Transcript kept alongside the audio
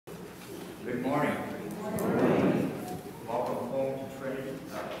Good morning. Good morning. Welcome home to Trinity,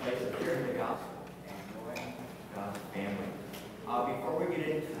 a place of hearing the gospel and enjoying God's family. Before we get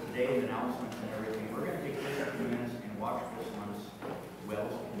into today's announcements and everything, we're going to take just a few minutes and watch this month's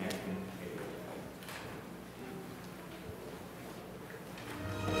Wells Connection video.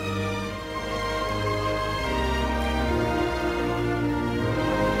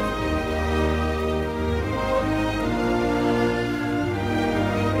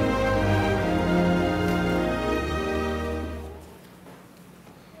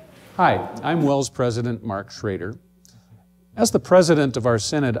 Hi, I'm WELS President Mark Schrader. As the president of our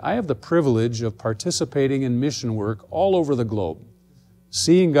synod, I have the privilege of participating in mission work all over the globe.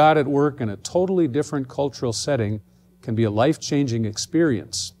 Seeing God at work in a totally different cultural setting can be a life-changing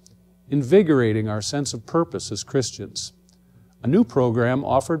experience, invigorating our sense of purpose as Christians. A new program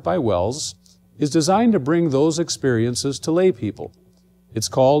offered by WELS is designed to bring those experiences to lay people. It's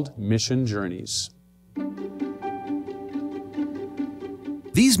called Mission Journeys.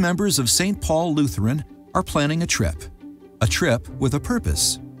 These members of St. Paul Lutheran are planning a trip with a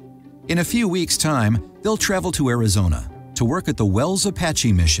purpose. In a few weeks' time, they'll travel to Arizona to work at the Wells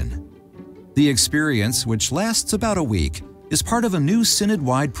Apache Mission. The experience, which lasts about a week, is part of a new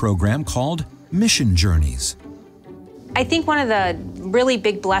synod-wide program called Mission Journeys. I think one of the really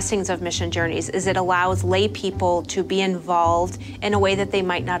big blessings of Mission Journeys is it allows lay people to be involved in a way that they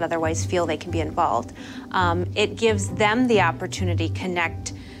might not otherwise feel they can be involved. It gives them the opportunity to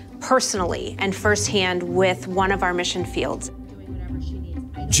connect personally and firsthand with one of our mission fields.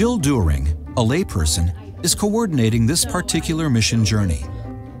 Jill During, a layperson, is coordinating this particular mission journey.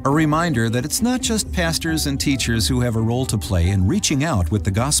 A reminder that it's not just pastors and teachers who have a role to play in reaching out with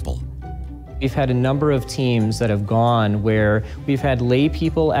the gospel. We've had a number of teams that have gone where we've had lay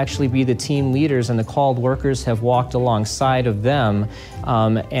people actually be the team leaders, and the called workers have walked alongside of them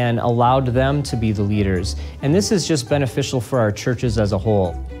and allowed them to be the leaders. And this is just beneficial for our churches as a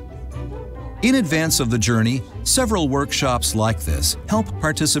whole. In advance of the journey, several workshops like this help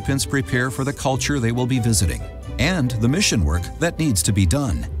participants prepare for the culture they will be visiting and the mission work that needs to be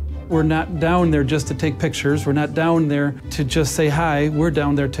done. We're not down there just to take pictures. We're not down there to just say hi. We're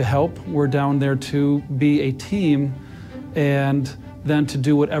down there to help. We're down there to be a team and then to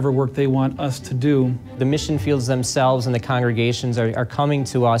do whatever work they want us to do. The mission fields themselves and the congregations are coming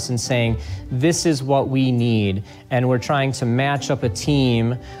to us and saying, this is what we need, and we're trying to match up a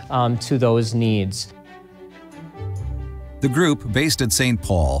team to those needs. The group, based at St.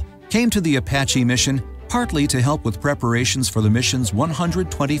 Paul, came to the Apache Mission partly to help with preparations for the mission's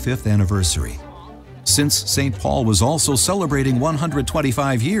 125th anniversary. Since St. Paul was also celebrating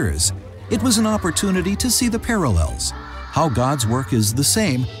 125 years, it was an opportunity to see the parallels, how God's work is the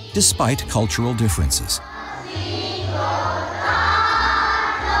same despite cultural differences.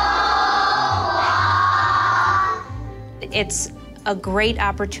 It's a great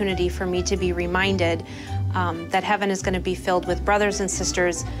opportunity for me to be reminded that heaven is going to be filled with brothers and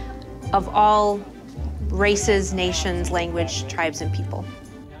sisters of all races, nations, language, tribes, and people.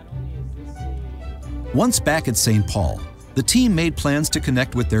 Once back at St. Paul, the team made plans to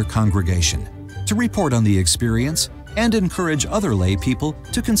connect with their congregation, to report on the experience, and encourage other lay people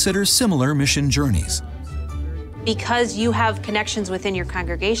to consider similar mission journeys. Because you have connections within your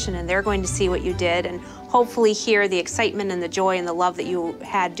congregation and they're going to see what you did and hopefully hear the excitement and the joy and the love that you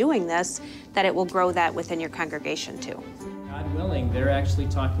had doing this, that it will grow that within your congregation too. God willing, they're actually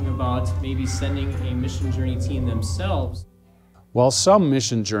talking about maybe sending a mission journey team themselves. While some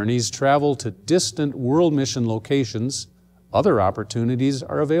mission journeys travel to distant world mission locations, other opportunities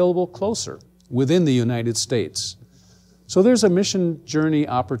are available closer, within the United States. So there's a mission journey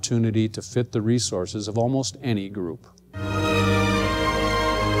opportunity to fit the resources of almost any group.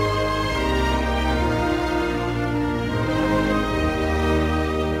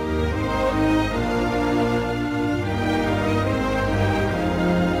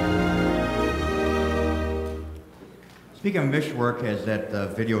 Speaking of mission work, as that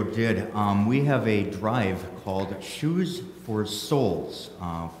video did, we have a drive called Shoes for Souls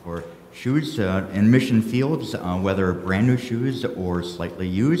for shoes in mission fields, whether brand new shoes or slightly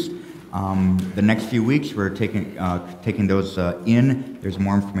used. The next few weeks we're taking those in. There's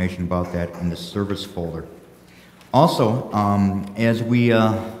more information about that in the service folder. Also, as we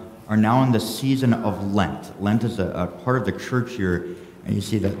are now in the season of Lent, Lent is a part of the church year, and you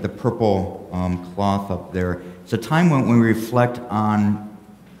see the purple cloth up there. It's a time when we reflect on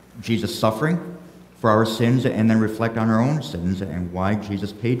Jesus' suffering for our sins and then reflect on our own sins and why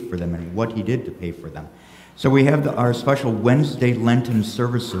Jesus paid for them and what he did to pay for them. So we have our special Wednesday Lenten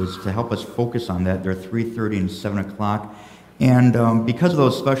services to help us focus on that. They're 3:30 and 7 o'clock. And because of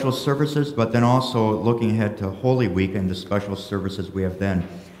those special services, but then also looking ahead to Holy Week and the special services we have then,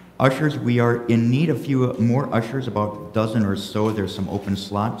 ushers, we are in need of a few more ushers, about a dozen or so. There's some open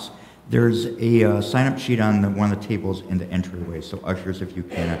slots. There's a sign-up sheet on one of the tables in the entryway. So ushers, if you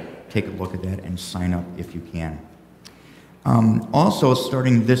can, take a look at that and sign up if you can. Also,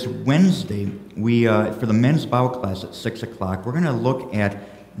 starting this Wednesday, we for the men's Bible class at 6 o'clock, we're going to look at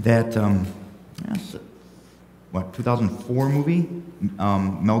that 2004 movie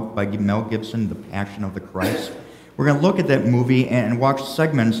by Mel Gibson, The Passion of the Christ. We're going to look at that movie and watch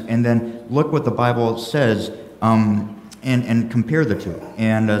segments and then look what the Bible says and compare the two.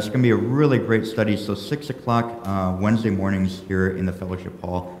 And it's going to be a really great study. So 6 o'clock Wednesday mornings here in the fellowship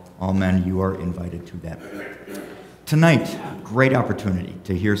hall. All men, you are invited to that. Tonight, great opportunity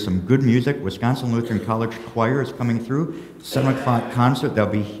to hear some good music. Wisconsin Lutheran College Choir is coming through. 7 o'clock concert. They'll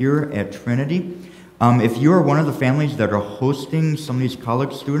be here at Trinity. If you are one of the families that are hosting some of these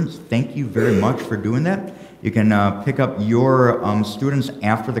college students, thank you very much for doing that. You can pick up your students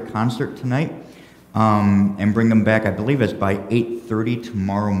after the concert tonight and bring them back. I believe it's by 8:30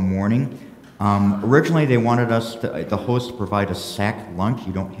 tomorrow morning. Originally, they wanted the host to provide a sack lunch.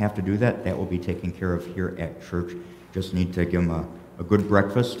 You don't have to do that. That will be taken care of here at church. Just need to give them a good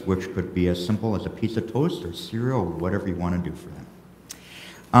breakfast, which could be as simple as a piece of toast or cereal or whatever you want to do for them.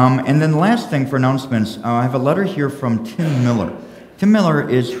 And then the last thing for announcements, I have a letter here from Tim Miller. Tim Miller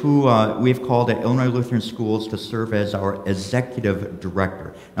is who we've called at Illinois Lutheran Schools to serve as our executive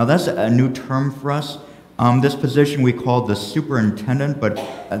director. Now that's a new term for us. This position we call the superintendent, but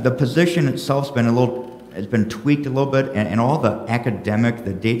the position itself has been tweaked a little bit, and all the academic,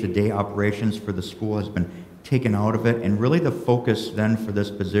 the day-to-day operations for the school has been taken out of it, and really the focus then for this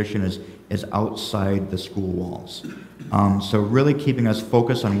position is outside the school walls. So really keeping us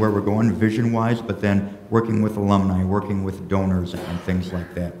focused on where we're going vision-wise, but then working with alumni, working with donors and things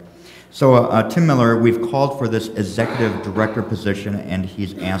like that. So Tim Miller, we've called for this executive director position, and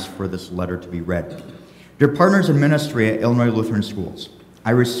he's asked for this letter to be read. Dear partners in ministry at Illinois Lutheran Schools, I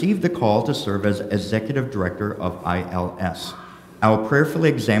received the call to serve as executive director of ILS. I will prayerfully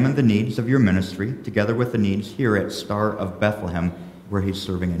examine the needs of your ministry together with the needs here at Star of Bethlehem, where he's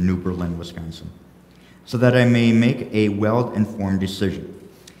serving in New Berlin, Wisconsin, so that I may make a well-informed decision.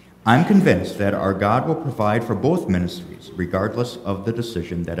 I'm convinced that our God will provide for both ministries, regardless of the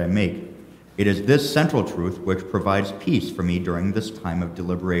decision that I make. It is this central truth which provides peace for me during this time of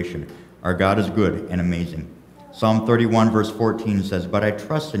deliberation. Our God is good and amazing. Psalm 31, verse 14 says, "But I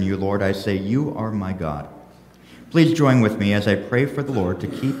trust in you, Lord. I say, you are my God." Please join with me as I pray for the Lord to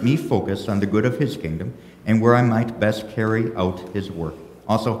keep me focused on the good of his kingdom and where I might best carry out his work.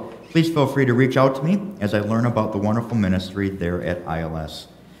 Also, please feel free to reach out to me as I learn about the wonderful ministry there at ILS.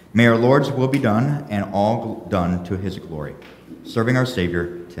 May our Lord's will be done, and all done to his glory. Serving our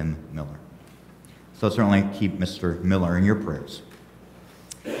Savior, Tim Miller. So certainly keep Mr. Miller in your prayers.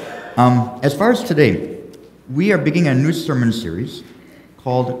 As far as today, we are beginning a new sermon series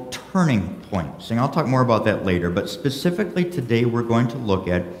called Turning Points, and I'll talk more about that later, but specifically today we're going to look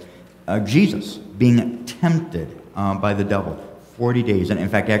at Jesus being tempted by the devil 40 days, and in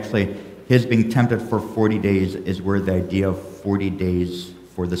fact actually his being tempted for 40 days is where the idea of 40 days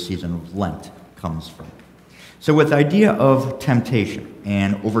for the season of Lent comes from. So with the idea of temptation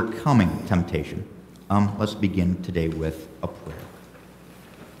and overcoming temptation, let's begin today with a prayer.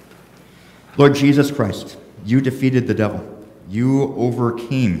 Lord Jesus Christ, you defeated the devil. You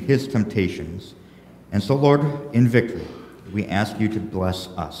overcame his temptations. And so, Lord, in victory, we ask you to bless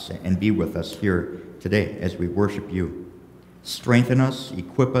us and be with us here today as we worship you. Strengthen us,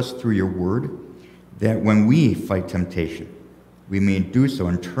 equip us through your word, that when we fight temptation, we may do so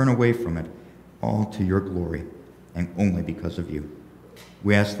and turn away from it, all to your glory and only because of you.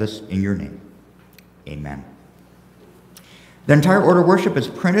 We ask this in your name. Amen. The entire order of worship is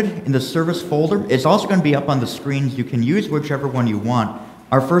printed in the service folder. It's also going to be up on the screens. You can use whichever one you want.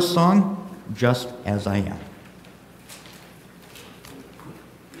 Our first song, Just As I Am.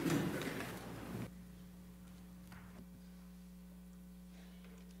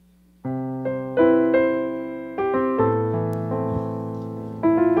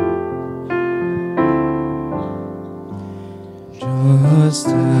 Just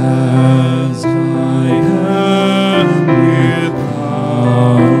as I am,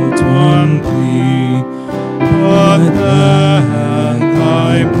 without one plea, but that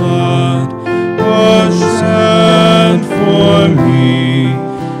thy blood was shed for me,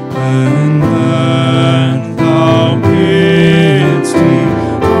 and that thou bidst me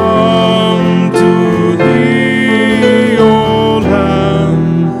come to thee, O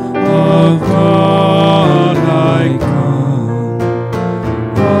Lamb of God, I come.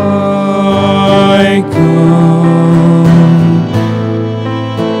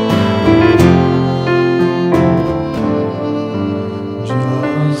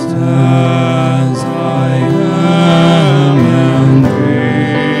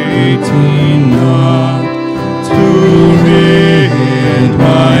 not to rid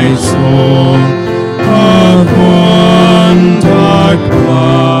my soul of one dark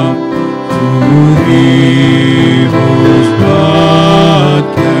blot, to thee whose blood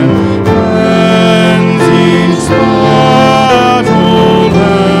can cleanse each spot, O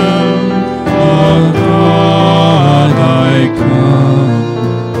Lamb of God, I come,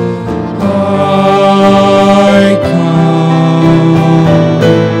 I come.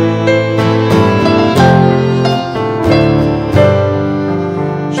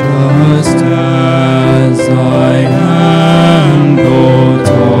 Just as I am, though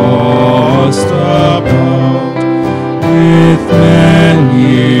tossed about with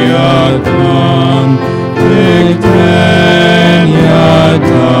many a conflict, many a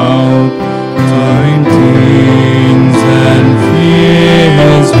doubt, tidings and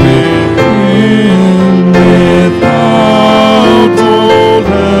fears within, without, O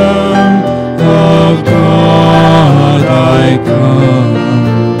Lamb of God, I come,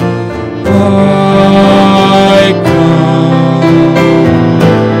 I come.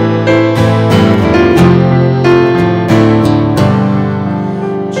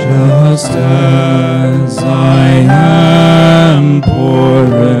 Just as I am poor,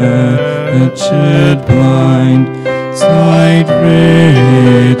 wretched, blind, sight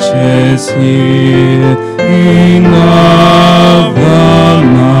rich is healing of the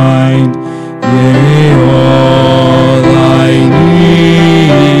mind, yea, all I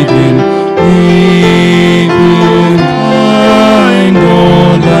need in leaving behind, O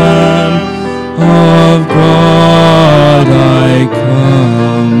Lamb of God, I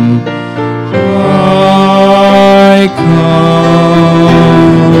come, I come.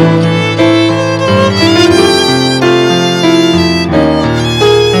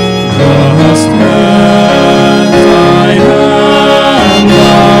 Just as I am,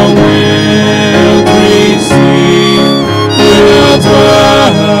 thou wilt receive, wilt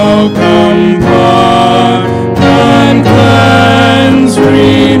welcome, pardon, cleanse,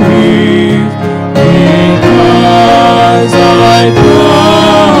 relieve, because I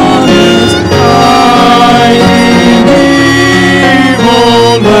promise I believe,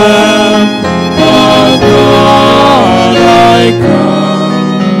 O Lamb of God, I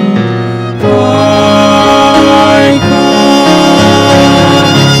come, I come.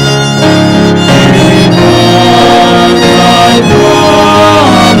 Because I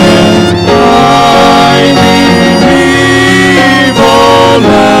promise I believe, O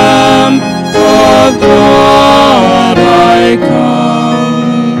Lamb of God, I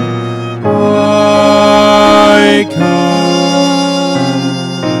come, I come.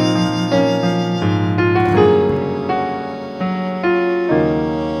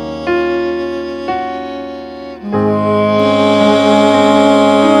 I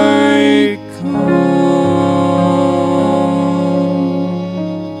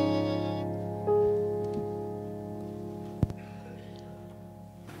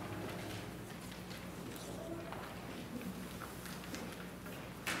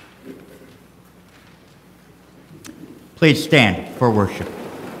Please stand for worship.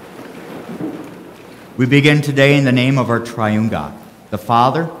 We begin today in the name of our triune God, the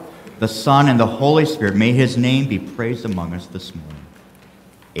Father, the Son, and the Holy Spirit. May his name be praised among us this morning.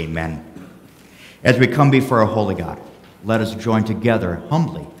 Amen. As we come before our holy God, let us join together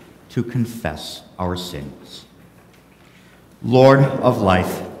humbly to confess our sins. Lord of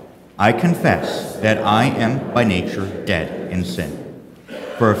life, I confess that I am by nature dead in sin,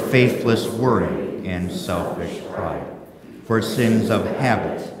 for faithless worry and selfish pride, for sins of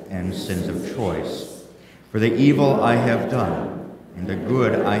habit and sins of choice, for the evil I have done and the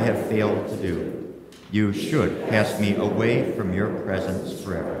good I have failed to do. You should cast me away from your presence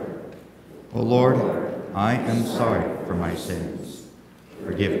forever. O Lord, I am sorry for my sins.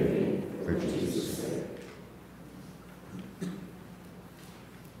 Forgive me for Jesus' sake.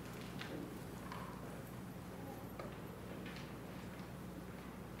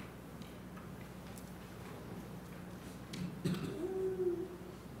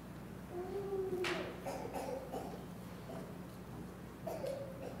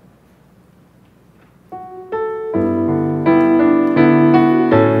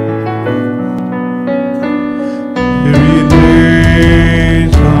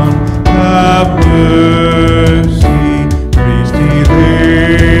 Have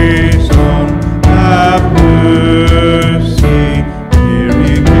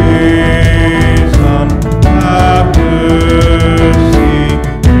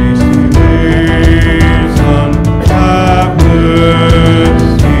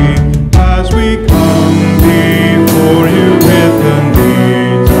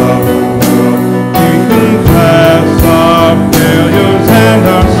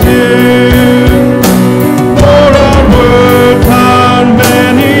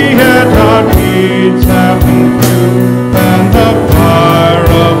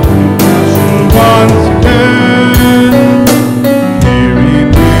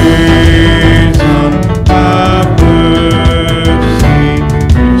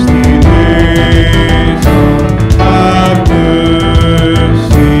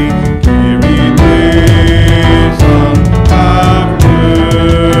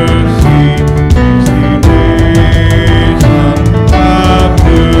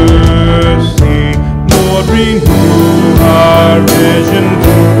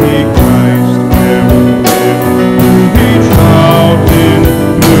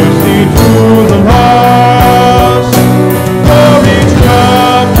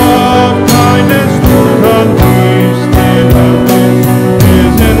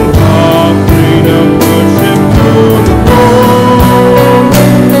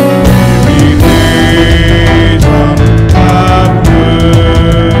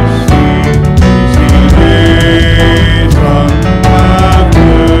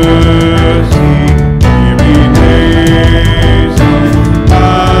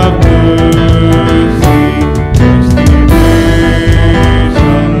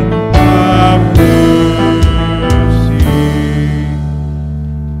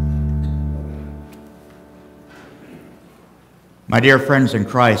My dear friends in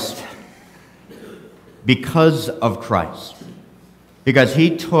Christ, because of Christ, because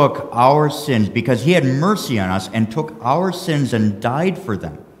he took our sins, because he had mercy on us and took our sins and died for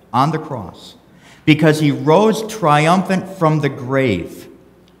them on the cross, because he rose triumphant from the grave,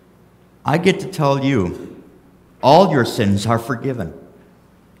 I get to tell you, all your sins are forgiven.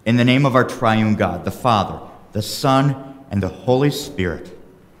 In the name of our triune God, the Father, the Son, and the Holy Spirit.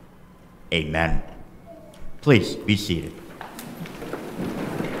 Amen. Please be seated.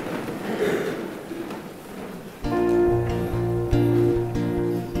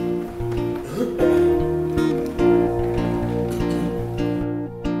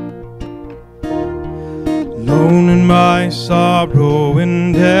 Alone in my sorrow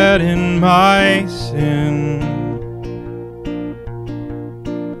and dead in my sin,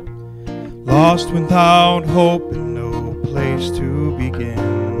 lost without hope and no place to begin.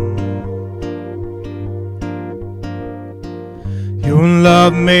 Your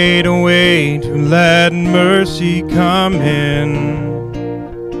love made a way to let mercy come in.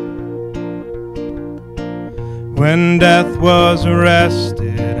 When death was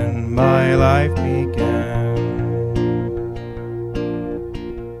arrested and my life began,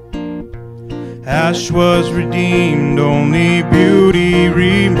 ash was redeemed, only beauty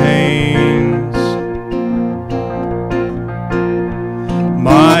remains.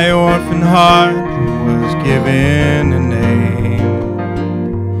 My orphan heart was given a name.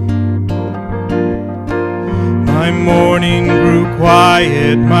 My mourning grew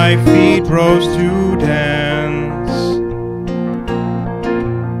quiet, my feet rose to dance.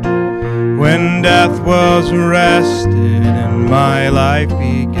 When death was arrested and my life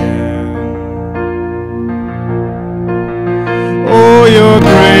began. Oh, your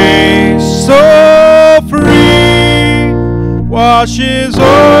grace so free washes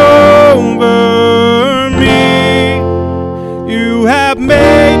over me. You have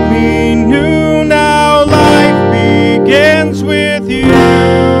made me new, now life begins with you.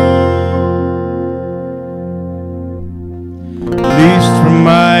 Released from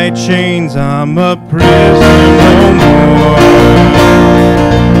my chains, I'm a prisoner no more.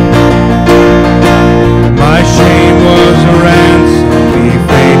 My shame was a ransom he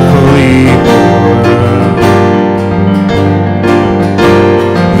faithfully bore.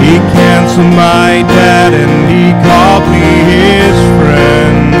 He canceled my debt and he called me his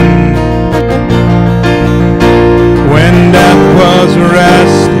friend. When death was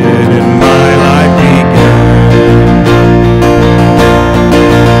arrested and my life began.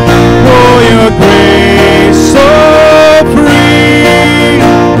 Oh, your grace so free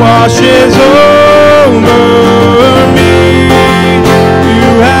washes over me. You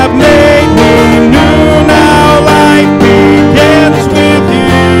have made me new, now life begins with you.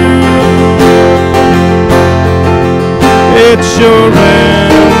 It's your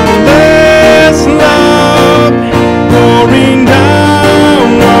endless love pouring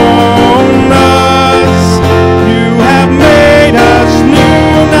down on us. You have made us new,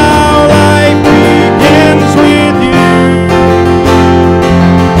 now life begins with you.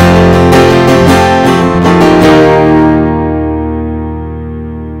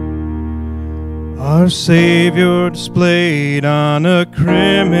 Our Savior displayed on a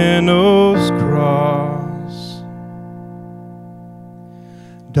criminal's cross.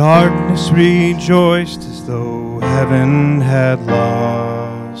 Darkness rejoiced as though heaven had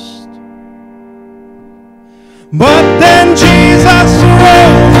lost. But then Jesus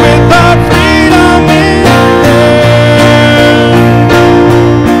rose with our freedom in hand.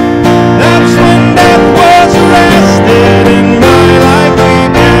 That's when death was arrested and my life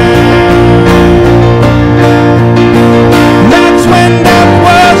began. That's when death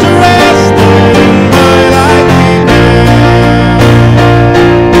was arrested and my life began.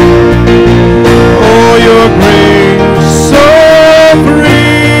 Oh, your grace so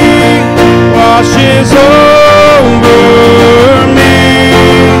free washes over me.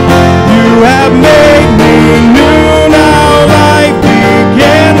 You have made me new, now life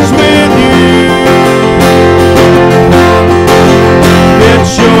begins with you.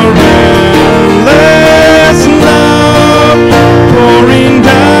 It's your endless love pouring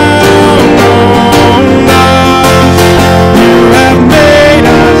down on us. You have made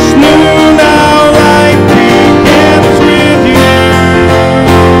us new, now life begins with you.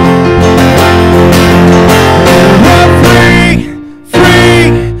 We're free, free,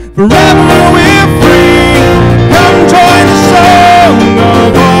 forever we're free. Come join the song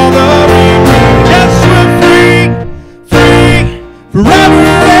of all the redeemed. Yes, we're free, free, forever,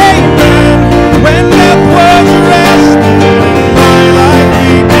 amen. When death was arrested and my life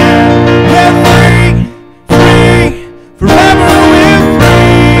began. We're free, free, forever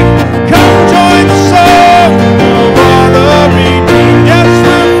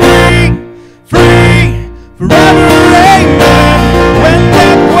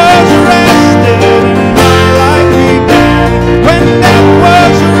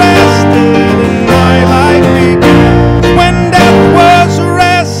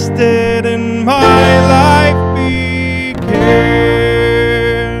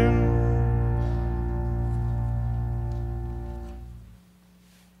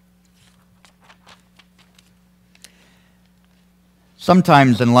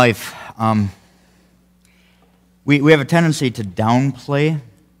Sometimes in life, we have a tendency to downplay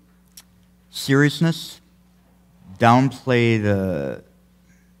seriousness, downplay the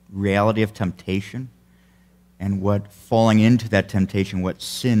reality of temptation, and what falling into that temptation, what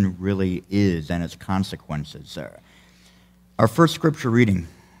sin really is and its consequences. Our first scripture reading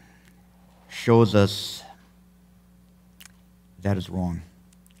shows us that is wrong.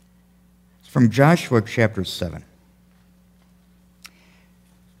 It's from Joshua chapter 7.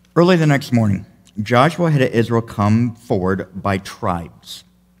 Early the next morning, Joshua had Israel come forward by tribes,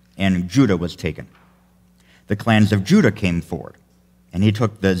 and Judah was taken. The clans of Judah came forward, and he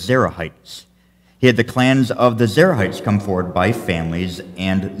took the Zerahites. He had the clans of the Zerahites come forward by families,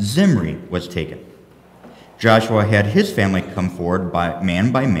 and Zimri was taken. Joshua had his family come forward by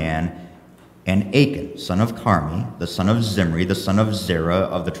man, and Achan, son of Carmi, the son of Zimri, the son of Zerah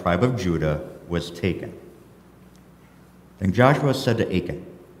of the tribe of Judah, was taken. Then Joshua said to Achan,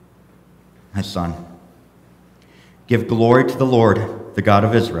 "My son, give glory to the Lord, the God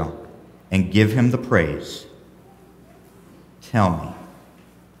of Israel, and give him the praise. Tell me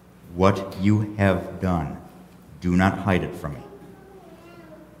what you have done. Do not hide it from me."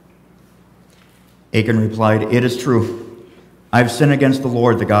 Achan replied, "It is true. I have sinned against the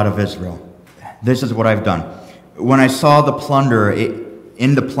Lord, the God of Israel. This is what I've done. When I saw the plunder,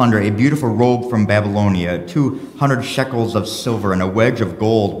 a beautiful robe from Babylonia, 200 shekels of silver, and a wedge of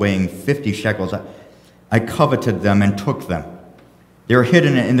gold weighing 50 shekels, I coveted them and took them. They were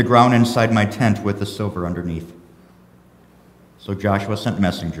hidden in the ground inside my tent with the silver underneath." So Joshua sent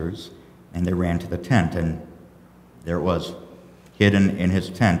messengers, and they ran to the tent, and there it was, hidden in his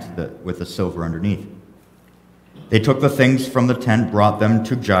tent with the silver underneath. They took the things from the tent, brought them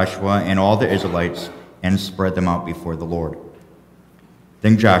to Joshua and all the Israelites, and spread them out before the Lord.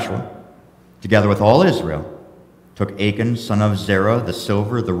 Then Joshua, together with all Israel, took Achan, son of Zerah, the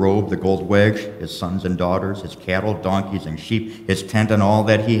silver, the robe, the gold wedge, his sons and daughters, his cattle, donkeys, and sheep, his tent, and all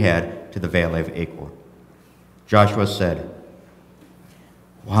that he had to the valley of Achor. Joshua said,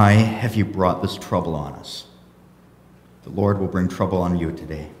 "Why have you brought this trouble on us? The Lord will bring trouble on you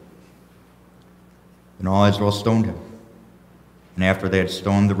today." Then all Israel stoned him, and after they had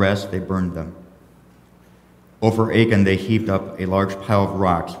stoned the rest, they burned them. Over Achan they heaped up a large pile of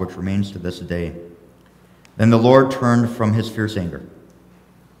rocks, which remains to this day. Then the Lord turned from his fierce anger.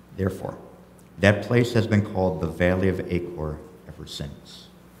 Therefore, that place has been called the Valley of Achor ever since.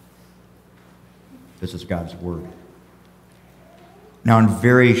 This is God's word. Now, in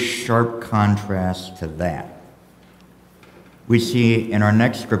very sharp contrast to that, we see in our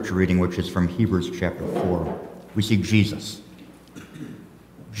next scripture reading, which is from Hebrews chapter 4, we see Jesus.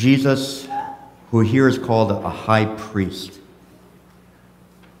 Jesus, who here is called a high priest.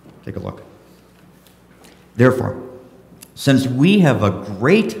 Take a look. Therefore, since we have a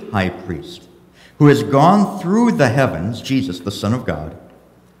great high priest who has gone through the heavens, Jesus, the Son of God,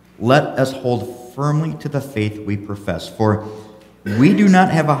 let us hold firmly to the faith we profess. For we do not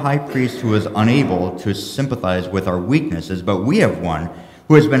have a high priest who is unable to sympathize with our weaknesses, but we have one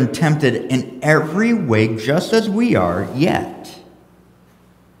who has been tempted in every way just as we are, yet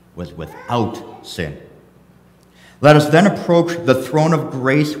was without sin. Let us then approach the throne of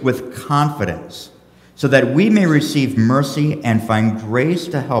grace with confidence, so that we may receive mercy and find grace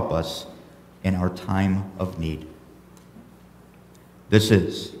to help us in our time of need. This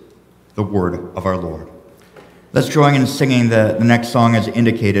is the word of our Lord. Let's join in singing the next song as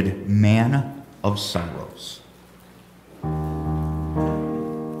indicated, Man of Sorrows.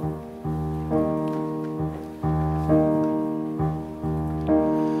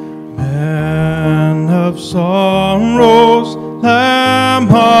 Man of sorrows,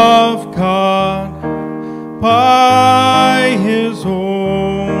 Lamb of God, by his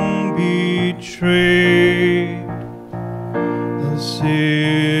own betrayed, the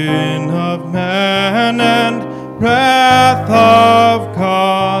sin of man and wrath of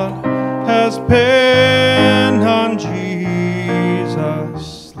God has been on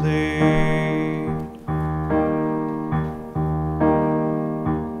Jesus laid.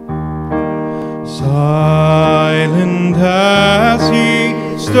 Silent as he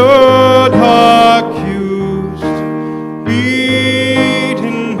stood accused,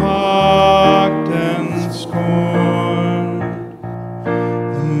 beaten, mocked, and scorned,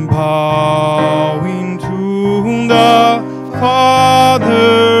 and bowing to the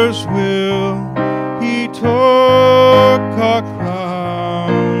Father's will, he took a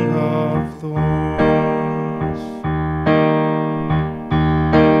crown of thorns.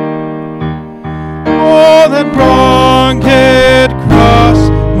 Oh, that rugged cross,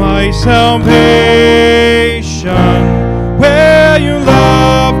 my salvation, where you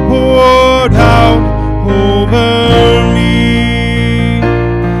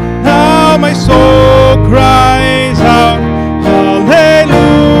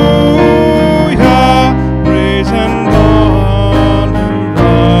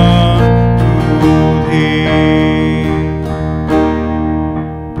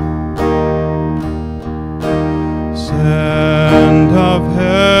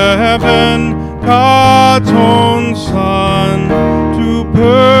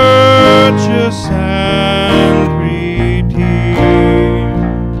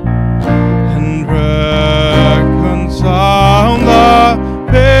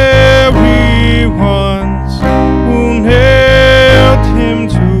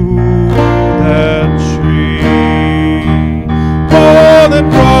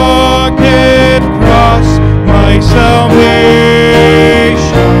salvation,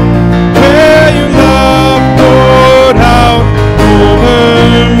 where your love poured out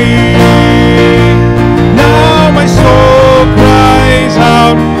over me. Now my soul cries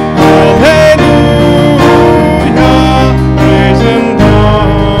out, hallelujah, praise and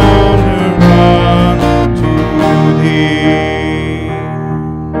honor unto thee.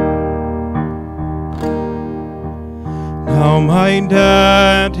 Now my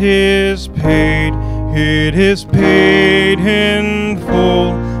debt is paid, it is paid in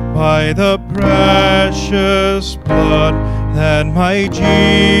full by the precious blood that my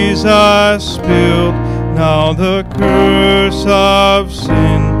Jesus spilled. Now the curse of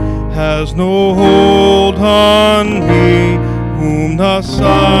sin has no hold on me. Whom the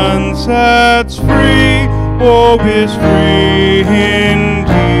Son sets free, oh, is free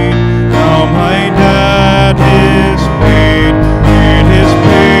indeed. Now my debt is paid, it is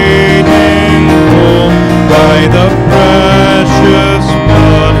paid in full by the precious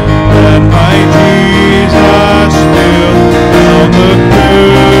blood that my Jesus spilled. Now the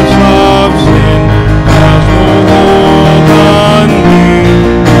curse of sin has no hold on me.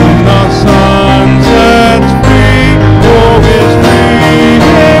 Whom the Son sets free, oh, is free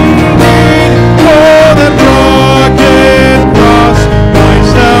indeed. Oh, that rugged cross, my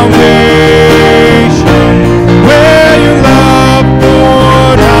salvation, where your love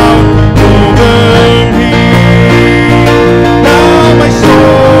poured out over me. Now my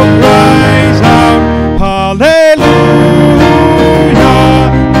soul cries out, hallelujah,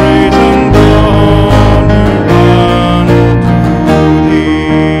 praise and honor unto thee.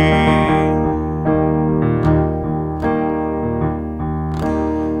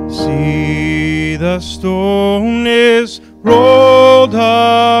 See, the stone is rolled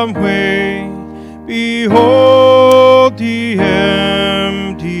away, behold the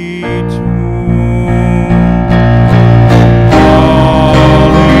empty tomb.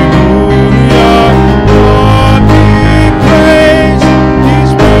 Hallelujah, God be praised,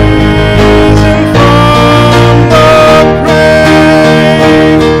 He's risen from the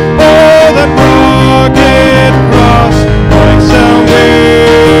grave. Oh, that rugged cross, my salvation,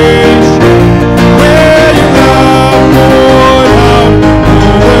 where your love poured out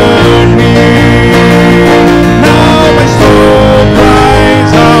over me. Now my soul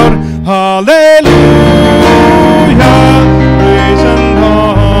cries out, hallelujah, praise and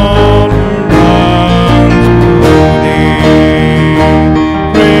honor unto thee.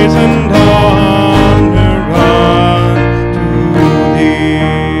 Praise and honor unto thee.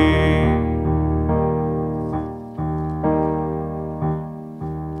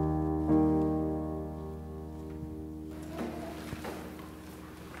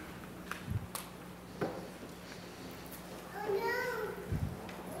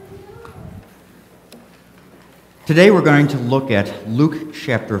 Today we're going to look at Luke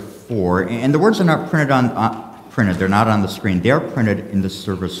chapter 4, and the words are not printed they're not on the screen. They are printed in the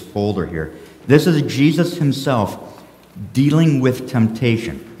service folder here. This is Jesus himself dealing with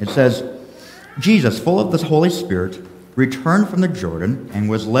temptation. It says, Jesus, full of the Holy Spirit, returned from the Jordan and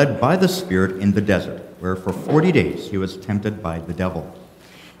was led by the Spirit in the desert, where for 40 days he was tempted by the devil.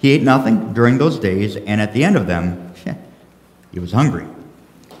 He ate nothing during those days, and at the end of them, he was hungry.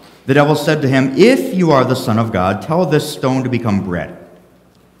 The devil said to him, if you are the Son of God, tell this stone to become bread.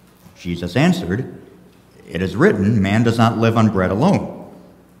 Jesus answered, it is written, man does not live on bread alone.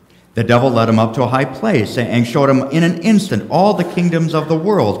 The devil led him up to a high place and showed him in an instant all the kingdoms of the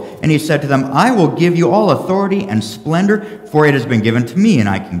world. And he said to them, I will give you all authority and splendor, for it has been given to me, and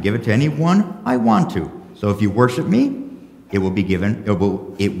I can give it to anyone I want to. So if you worship me, it will be given, it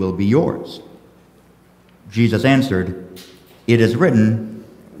will be yours. Jesus answered, it is written,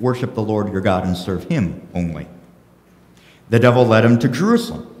 worship the Lord your God and serve him only. The devil led him to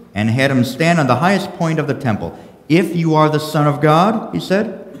Jerusalem and had him stand on the highest point of the temple. If you are the Son of God, he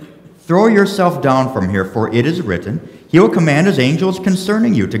said, throw yourself down from here, for it is written, he will command his angels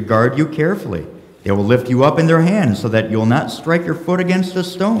concerning you to guard you carefully. They will lift you up in their hands so that you will not strike your foot against a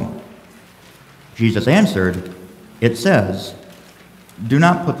stone. Jesus answered, it says, do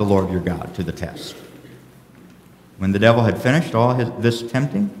not put the Lord your God to the test. When the devil had finished all this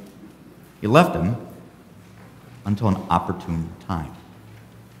tempting, he left him until an opportune time.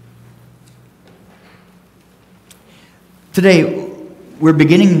 Today, we're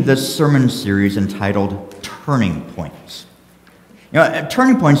beginning this sermon series entitled Turning Points. You know,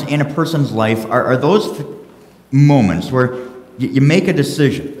 turning points in a person's life are those moments where you make a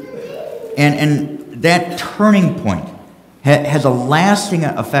decision, and that turning point has a lasting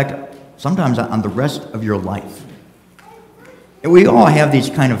effect sometimes on the rest of your life. We all have these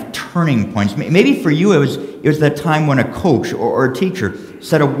kind of turning points. Maybe for you was that time when a coach or a teacher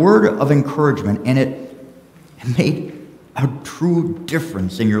said a word of encouragement, and it made a true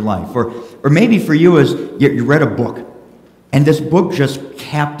difference in your life. Or maybe for you is you read a book, and this book just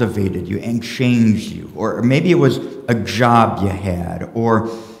captivated you and changed you. Or maybe it was a job you had, or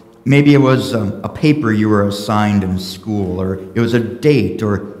maybe it was a paper you were assigned in school, or it was a date,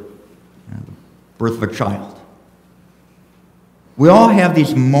 or the birth of a child. We all have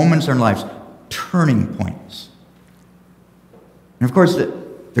these moments in our lives, turning points. And of course,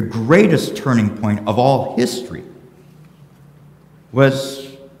 the greatest turning point of all history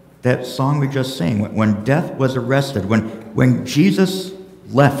was that song we just sang, when death was arrested, when Jesus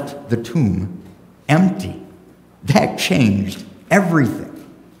left the tomb empty. That changed everything.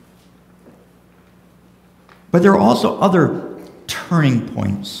 But there are also other turning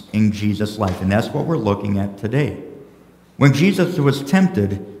points in Jesus' life, and that's what we're looking at today. When Jesus was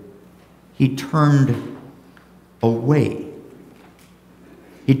tempted, he turned away.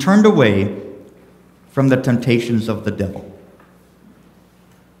 He turned away from the temptations of the devil.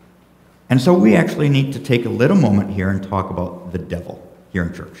 And so we actually need to take a little moment here and talk about the devil here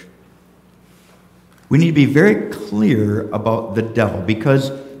in church. We need to be very clear about the devil because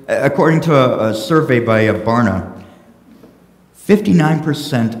according to a survey by Barna,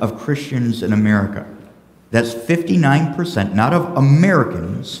 59% of Christians in America, that's 59%, not of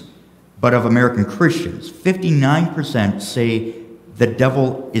Americans, but of American Christians, 59% say the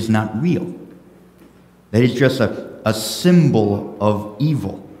devil is not real. That is just a symbol of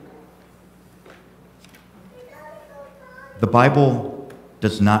evil. The Bible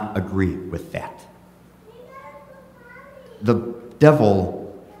does not agree with that. The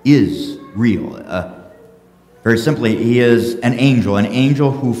devil is real. Very simply, he is an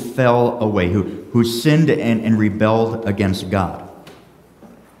angel who fell away, who sinned and rebelled against God.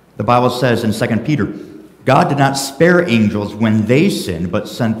 The Bible says in 2 Peter, God did not spare angels when they sinned, but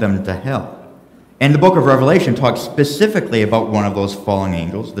sent them to hell. And the book of Revelation talks specifically about one of those fallen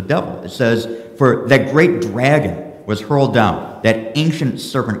angels, the devil. It says, for that great dragon was hurled down, that ancient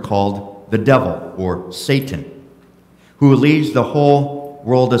serpent called the devil, or Satan, who leads the whole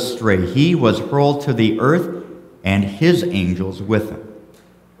world astray. He was hurled to the earth, and his angels with him.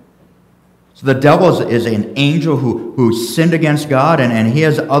 So the devil is an angel who sinned against God, and he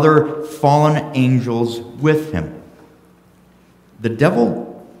has other fallen angels with him. The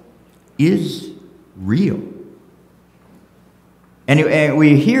devil is real. And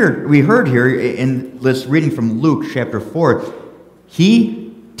we heard here in this reading from Luke chapter 4,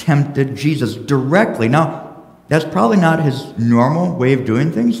 he tempted Jesus directly. Now, that's probably not his normal way of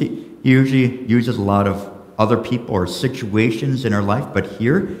doing things. He usually uses a lot of other people or situations in our life, but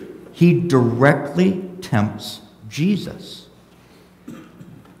here, he directly tempts Jesus. So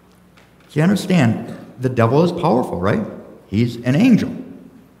you understand, the devil is powerful, right? He's an angel.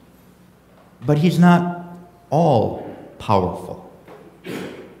 But he's not all powerful.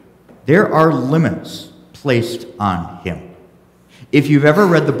 There are limits placed on him. If you've ever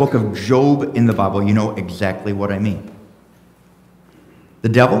read the book of Job in the Bible, you know exactly what I mean. The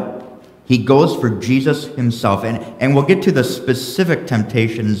devil, he goes for Jesus himself, and we'll get to the specific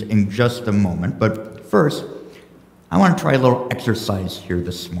temptations in just a moment, but first, I want to try a little exercise here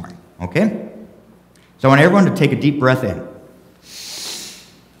this morning, okay? So I want everyone to take a deep breath in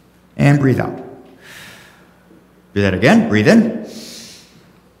and breathe out. Do that again, breathe in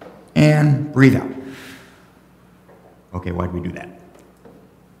and breathe out. Okay, why do we do that?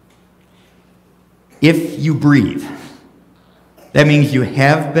 If you breathe, that means you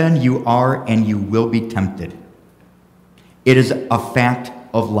have been, you are, and you will be tempted. It is a fact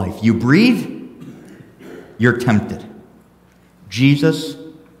of life. You breathe, you're tempted. Jesus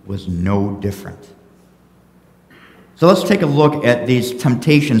was no different. So let's take a look at these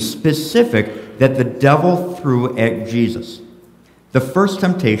temptations specific that the devil threw at Jesus. The first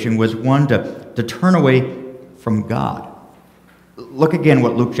temptation was one to turn away from God. Look again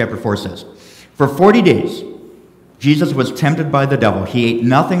what Luke chapter 4 says. For 40 days, Jesus was tempted by the devil. He ate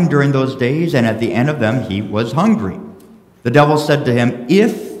nothing during those days, and at the end of them, he was hungry. The devil said to him,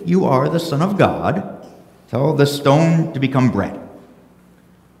 if you are the Son of God, tell the stone to become bread.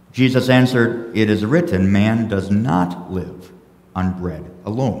 Jesus answered, it is written, man does not live on bread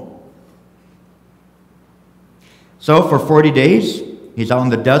alone. So for 40 days, he's out in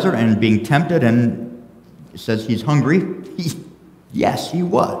the desert and being tempted, and it says he's hungry. Yes, he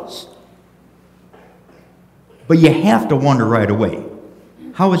was. But you have to wonder right away,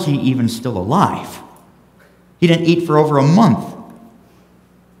 how is he even still alive? He didn't eat for over a month.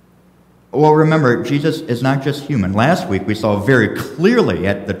 Well, remember, Jesus is not just human. Last week we saw very clearly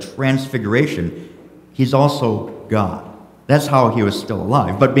at the Transfiguration, he's also God. That's how he was still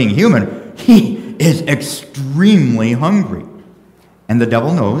alive. But being human, he is extremely hungry. And the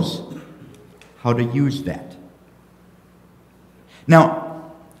devil knows how to use that.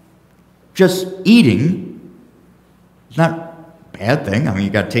 Now, just eating is not a bad thing. I mean, you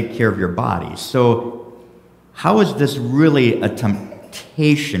got to take care of your body. So how is this really a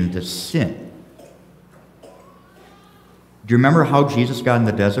temptation to sin? Do you remember how Jesus got in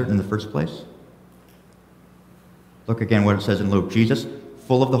the desert in the first place? Look again what it says in Luke. Jesus,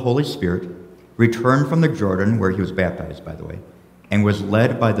 full of the Holy Spirit, returned from the Jordan, where he was baptized, by the way, and was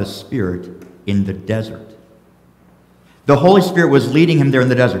led by the Spirit in the desert. The Holy Spirit was leading him there in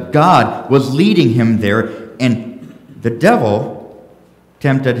the desert. God was leading him there, and the devil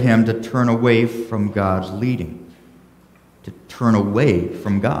tempted him to turn away from God's leading, to turn away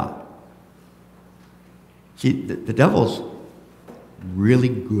from God. See, the devil's really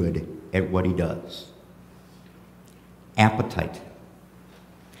good at what he does. Appetite.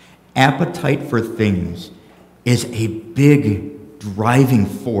 Appetite for things is a big driving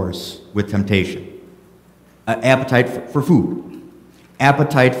force with temptation. Appetite for food,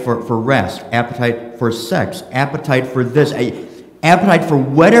 appetite for rest, appetite for sex, appetite for this, appetite for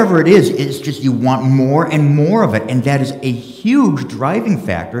whatever it is. It's just you want more and more of it, and that is a huge driving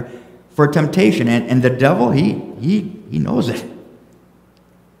factor for temptation. And the devil, he knows it,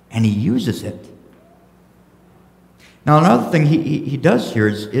 and he uses it. Now, another thing he does here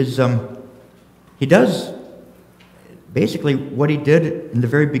is he does basically what he did in the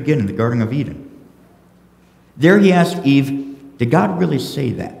very beginning, the Garden of Eden. There he asked Eve, did God really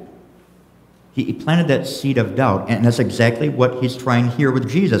say that? He planted that seed of doubt, and that's exactly what he's trying here with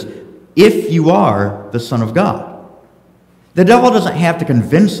Jesus. If you are the Son of God. The devil doesn't have to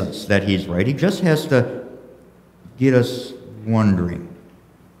convince us that he's right. He just has to get us wondering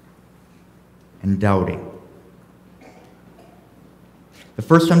and doubting. The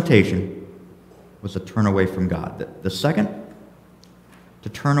first temptation was to turn away from God. The second, to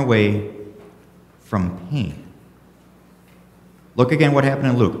turn away from pain. Look again what happened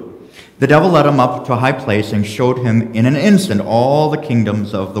in Luke. The devil led him up to a high place and showed him in an instant all the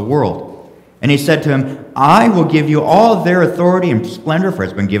kingdoms of the world. And he said to him, I will give you all their authority and splendor, for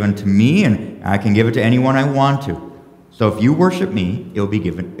it's been given to me, and I can give it to anyone I want to. So if you worship me, it'll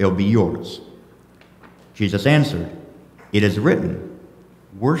be yours. Jesus answered, it is written,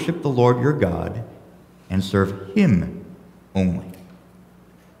 worship the Lord your God and serve him only.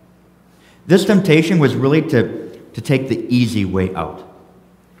 This temptation was really to take the easy way out.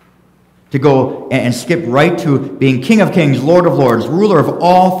 To go and skip right to being King of Kings, Lord of Lords, ruler of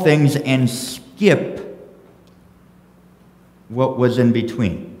all things, and skip what was in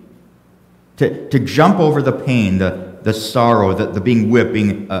between. To jump over the pain, the sorrow, the being whipped,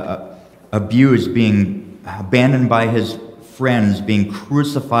 being abused, being abandoned by his friends, being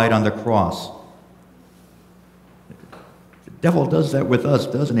crucified on the cross. The devil does that with us,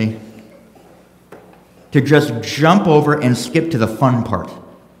 doesn't he? To just jump over and skip to the fun part.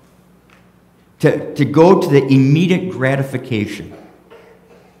 To go to the immediate gratification.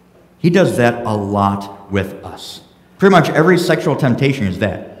 He does that a lot with us. Pretty much every sexual temptation is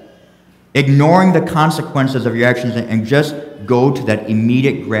that. Ignoring the consequences of your actions and just go to that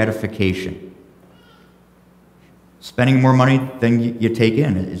immediate gratification. Spending more money than you take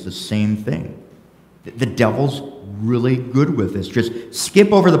in is the same thing. The devil's really good with this. Just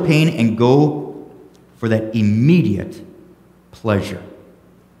skip over the pain and go for that immediate pleasure.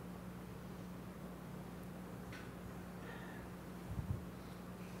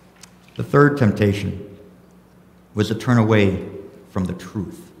 The third temptation was to turn away from the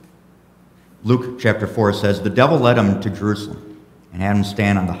truth. Luke chapter 4 says, the devil led him to Jerusalem and had him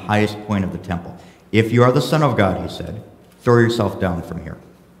stand on the highest point of the temple. If you are the Son of God, he said, throw yourself down from here.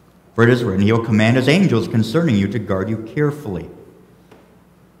 For it is written, he will command his angels concerning you to guard you carefully.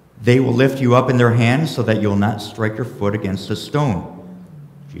 They will lift you up in their hands so that you will not strike your foot against a stone.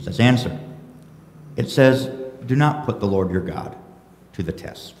 Jesus answered, it says, do not put the Lord your God to the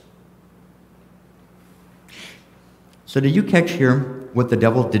test. So did you catch here what the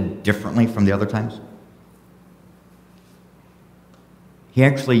devil did differently from the other times? He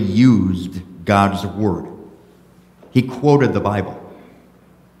actually used God's word. He quoted the Bible.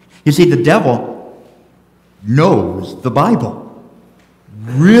 You see, the devil knows the Bible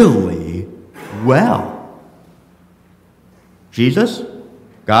really well. Jesus,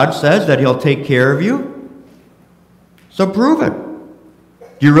 God says that he'll take care of you, so prove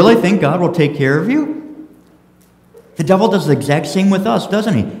it. Do you really think God will take care of you? The devil does the exact same with us,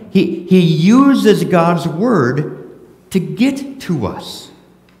 doesn't he? He uses God's word to get to us.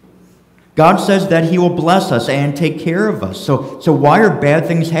 God says that he will bless us and take care of us. So why are bad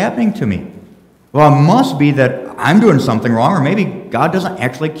things happening to me? Well, it must be that I'm doing something wrong, or maybe God doesn't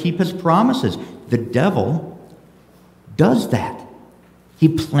actually keep his promises. The devil does that. He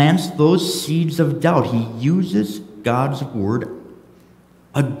plants those seeds of doubt. He uses God's word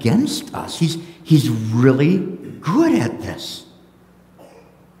against us. He's really good at this.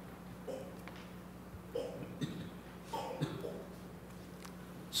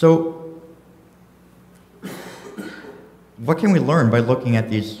 So, what can we learn by looking at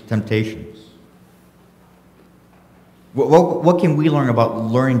these temptations? What can we learn about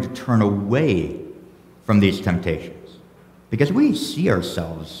learning to turn away from these temptations? Because we see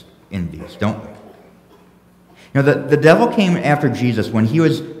ourselves in these, don't we? You know, the devil came after Jesus when he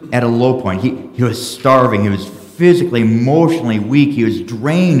was at a low point. He was starving. He was physically, emotionally weak. He was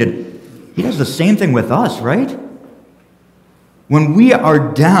drained. And he does the same thing with us, right? When we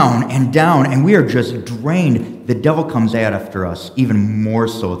are down and we are just drained, the devil comes after us even more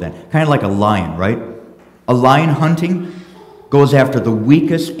so then. Kind of like a lion, right? A lion hunting goes after the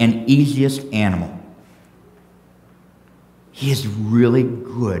weakest and easiest animal. He is really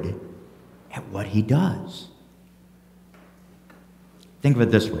good at what he does. Think of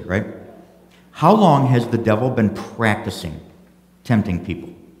it this way, right? How long has the devil been practicing tempting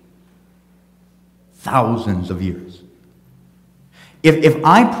people? Thousands of years. If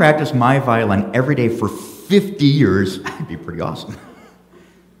I practiced my violin every day for 50 years, that'd be pretty awesome.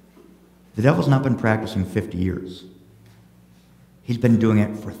 The devil's not been practicing 50 years. He's been doing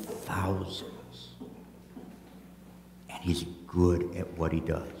it for thousands. And he's good at what he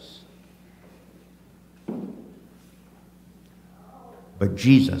does. But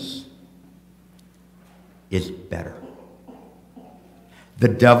Jesus is better. The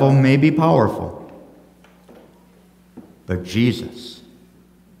devil may be powerful, but Jesus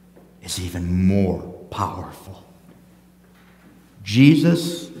is even more powerful.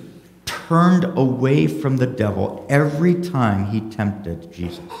 Jesus turned away from the devil every time he tempted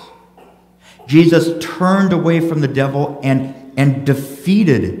Jesus. Jesus turned away from the devil and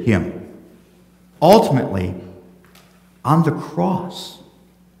defeated him, ultimately on the cross.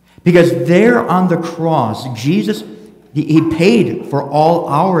 Because there on the cross, Jesus, he paid for all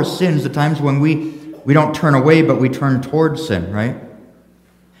our sins, the times when we don't turn away, but we turn towards sin, right?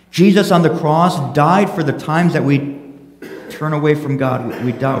 Jesus on the cross died for the times that we turn away from God,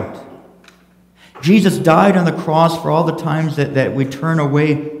 we doubt. Jesus died on the cross for all the times that we turn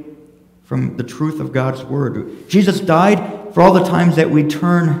away from the truth of God's word. Jesus died for all the times that we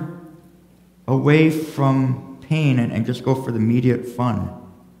turn away from pain and just go for the immediate fun.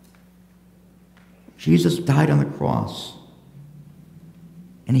 Jesus died on the cross.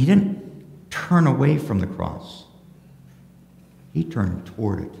 And he didn't turn away from the cross. He turned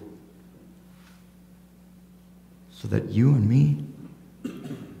toward it. So that you and me,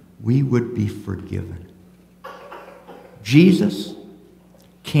 we would be forgiven. Jesus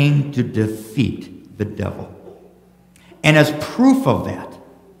came to defeat the devil. And as proof of that,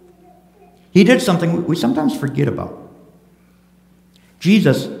 he did something we sometimes forget about.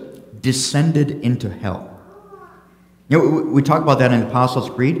 Jesus descended into hell. You know, we talk about that in the Apostles'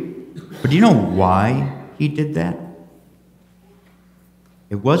 Creed, but do you know why he did that?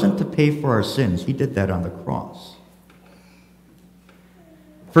 It wasn't to pay for our sins. He did that on the cross.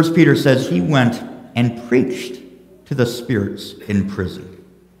 1 Peter says he went and preached to the spirits in prison.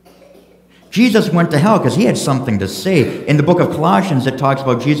 Jesus went to hell because he had something to say. In the book of Colossians, it talks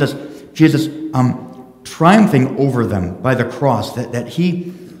about Jesus triumphing over them by the cross, that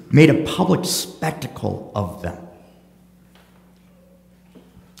he made a public spectacle of them.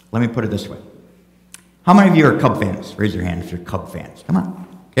 Let me put it this way. How many of you are Cub fans? Raise your hand if you're Cub fans. Come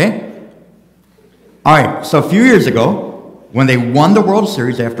on. Okay? All right, so a few years ago, when they won the World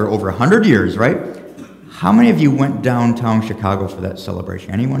Series after over 100 years, right? How many of you went downtown Chicago for that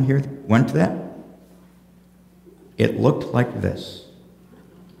celebration? Anyone here went to that? It looked like this.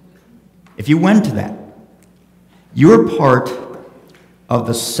 If you went to that, you were part of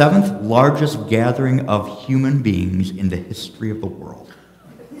the 7th largest gathering of human beings in the history of the world.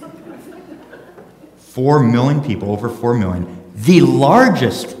 4 million people, over 4 million. The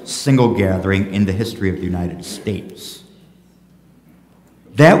largest single gathering in the history of the United States.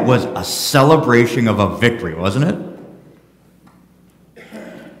 That was a celebration of a victory, wasn't it?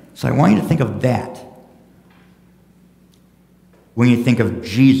 So I want you to think of that when you think of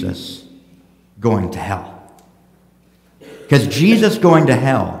Jesus going to hell. Because Jesus going to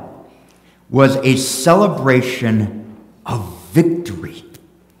hell was a celebration of victory.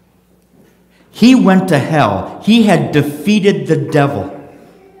 He went to hell. He had defeated the devil.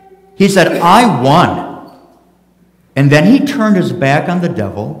 He said, I won. And then he turned his back on the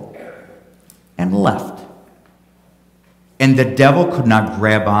devil and left. And the devil could not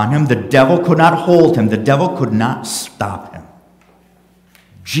grab on him. The devil could not hold him. The devil could not stop him.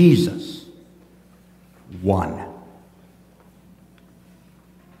 Jesus won.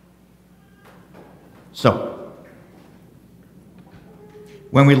 So,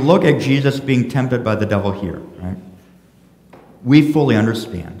 when we look at Jesus being tempted by the devil here, right, we fully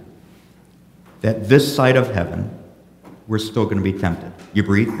understand that this side of heaven, we're still going to be tempted. You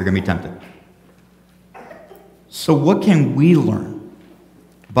breathe, you're going to be tempted. So what can we learn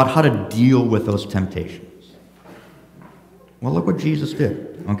about how to deal with those temptations? Well, look what Jesus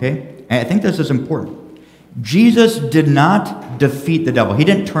did, okay? And I think this is important. Jesus did not defeat the devil. He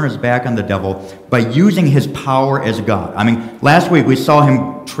didn't turn his back on the devil by using his power as God. I mean, last week we saw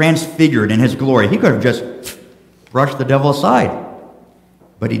him transfigured in his glory. He could have just brushed the devil aside,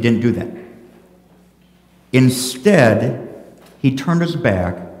 but he didn't do that. Instead, he turned his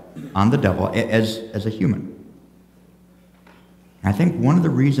back on the devil as a human. And I think one of the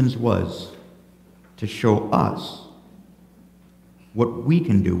reasons was to show us what we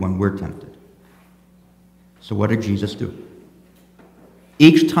can do when we're tempted. So what did Jesus do?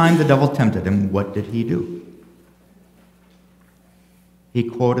 Each time the devil tempted him, what did he do? He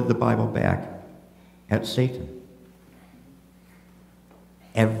quoted the Bible back at Satan.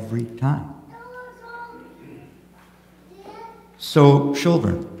 Every time. So,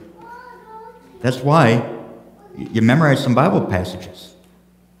 children, that's why you memorize some Bible passages.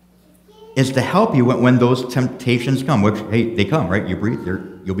 Is to help you when those temptations come, which, hey, they come, right? You breathe,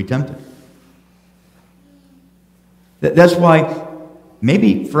 you'll be tempted. That's why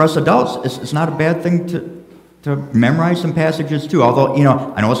maybe for us adults, it's not a bad thing to memorize some passages too. Although,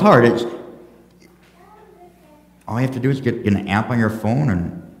 I know it's hard. All you have to do is get an app on your phone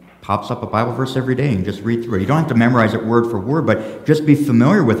and pops up a Bible verse every day and just read through it. You don't have to memorize it word for word, but just be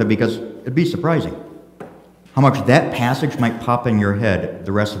familiar with it because it'd be surprising how much that passage might pop in your head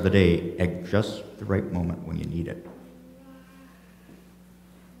the rest of the day at just the right moment when you need it.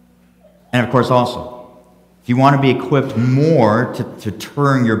 And of course also, if you want to be equipped more to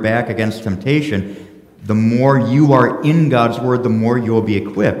turn your back against temptation, the more you are in God's Word, the more you'll be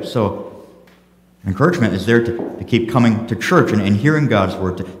equipped. So encouragement is there to keep coming to church and hearing God's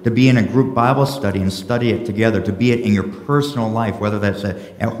Word, to be in a group Bible study and study it together, to be it in your personal life, whether that's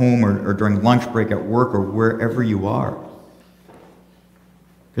at home or during lunch break at work or wherever you are.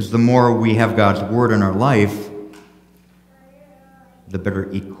 Because the more we have God's Word in our life, the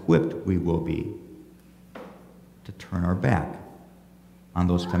better equipped we will be to turn our back on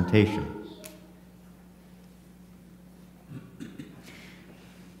those temptations.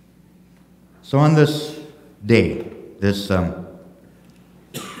 So on this day, this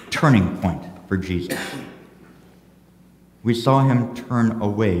turning point for Jesus, we saw him turn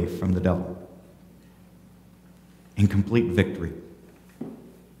away from the devil in complete victory.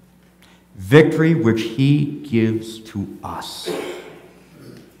 Victory which he gives to us.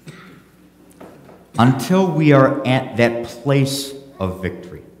 Until we are at that place of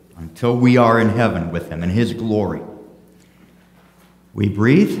victory, until we are in heaven with him in his glory, we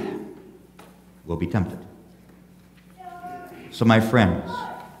breathe, we'll be tempted. So my friends,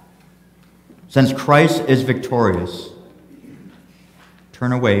 since Christ is victorious,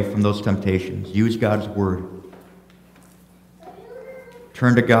 turn away from those temptations. Use God's word.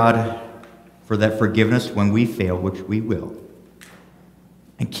 Turn to God for that forgiveness when we fail, which we will.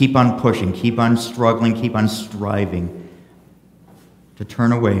 And keep on pushing, keep on struggling, keep on striving to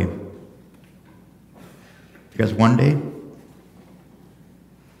turn away. Because one day,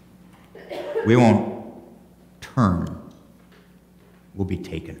 we won't turn, we'll be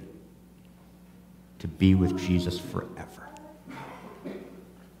taken to be with Jesus forever.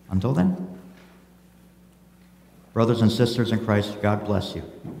 Until then, brothers and sisters in Christ, God bless you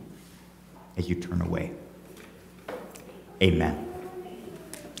as you turn away. Amen.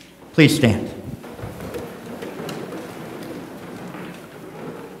 Please stand.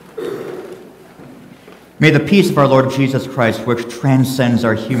 May the peace of our Lord Jesus Christ, which transcends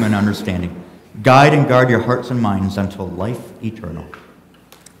our human understanding, guide and guard your hearts and minds until life eternal.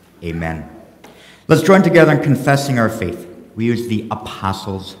 Amen. Let's join together in confessing our faith. We use the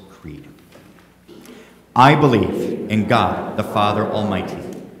Apostles' Creed. I believe in God, the Father Almighty,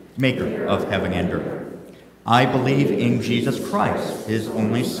 maker of heaven and earth. I believe in Jesus Christ, his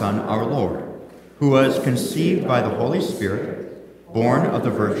only Son, our Lord, who was conceived by the Holy Spirit, born of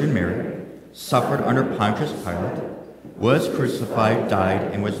the Virgin Mary, suffered under Pontius Pilate, was crucified,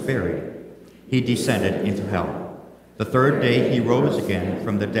 died, and was buried. He descended into hell. The third day he rose again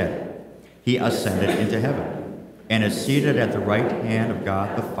from the dead. he ascended into heaven and is seated at the right hand of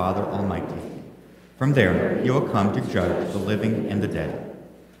God the Father Almighty. From there, he will come to judge the living and the dead.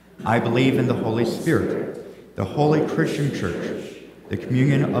 I believe in the Holy Spirit, the holy Christian church, the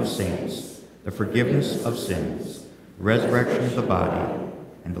communion of saints, the forgiveness of sins, the resurrection of the body,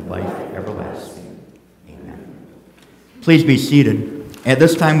 and the life everlasting. Amen. Please be seated. At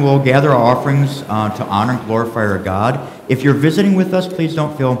this time, we'll gather our offerings to honor and glorify our God. If you're visiting with us, please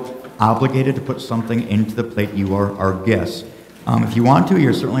don't feel obligated to put something into the plate. You are our guests. If you want to,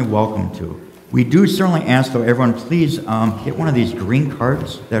 you're certainly welcome to. We do certainly ask, though, everyone please get one of these green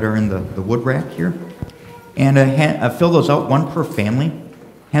cards that are in the wood rack here, and fill those out, one per family.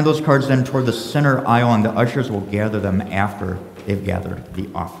 Hand those cards then toward the center aisle, and the ushers will gather them after they've gathered the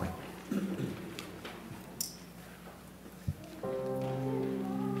offering.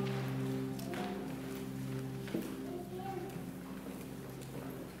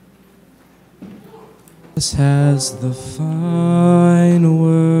 This has the final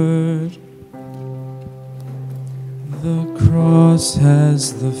word. The cross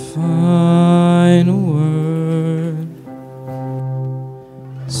has the final word.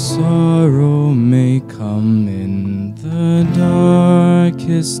 Sorrow may come in the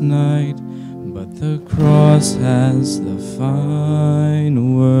darkest night, but the cross has the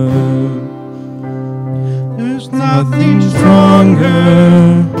final word. There's nothing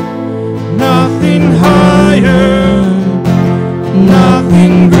stronger, nothing higher,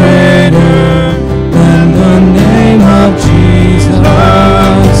 nothing greater than the name of Jesus.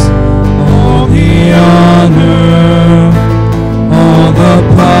 All the honor, all the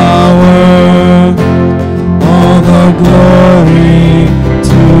power, all the glory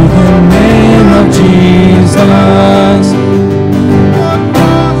to the name of Jesus. The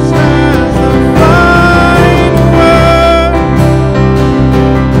cross has the final word.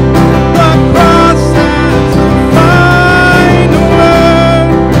 The cross has the final word.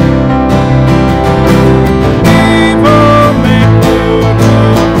 Evil may put up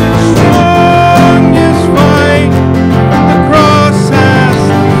the strongest fight. The cross has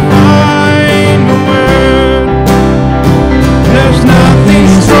the final word. There's nothing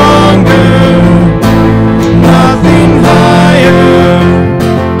stronger, nothing higher,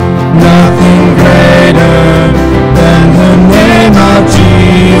 nothing greater than the name of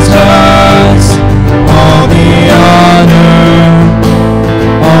Jesus. All the honor,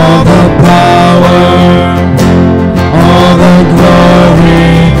 all the power, all the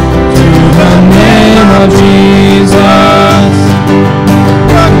glory to the name of Jesus.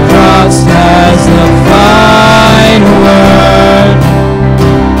 The cross has the final word.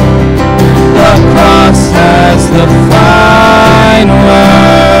 The cross has the final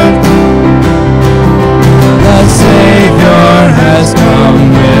word. The Savior has come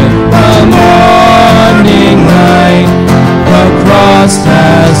with the morning light. The cross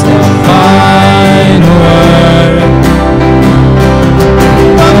has the final word.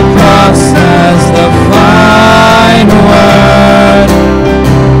 The cross has the final word.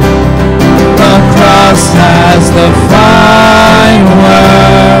 The cross has the final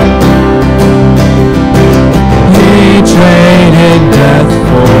word. He traded death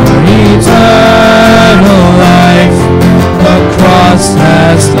for eternal life. The cross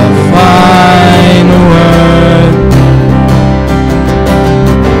has the final word.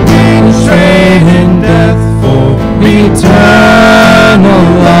 He traded death for eternal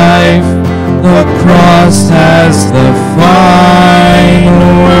life. The cross has the final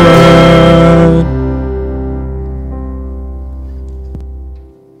word.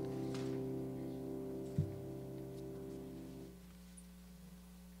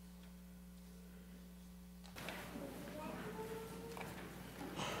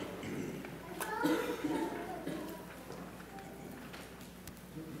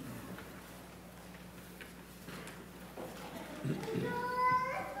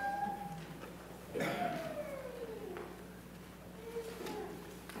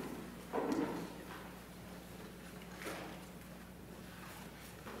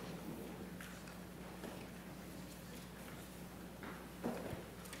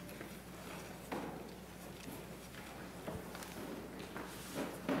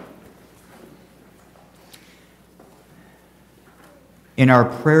 In our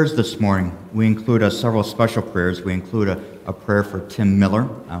prayers this morning, we include several special prayers. We include a prayer for Tim Miller,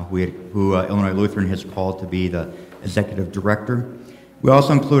 who Illinois Lutheran has called to be the executive director. We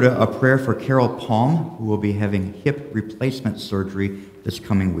also include a prayer for Carol Palm, who will be having hip replacement surgery this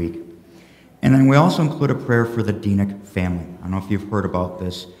coming week. And then we also include a prayer for the Dienick family. I don't know if you've heard about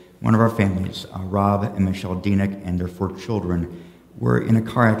this. One of our families, Rob and Michelle Dienick, and their 4 children, were in a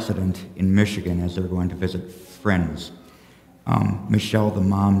car accident in Michigan as they were going to visit friends. Michelle, the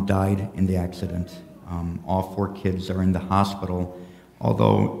mom, died in the accident. All 4 kids are in the hospital,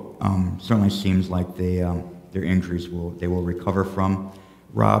 although certainly seems like their injuries they will recover from.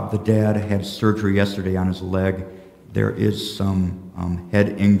 Rob, the dad, had surgery yesterday on his leg. There is some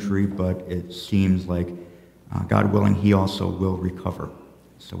head injury, but it seems like, God willing, he also will recover.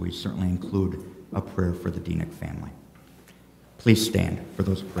 So we certainly include a prayer for the Dienick family. Please stand for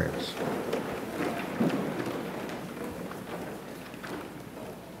those prayers.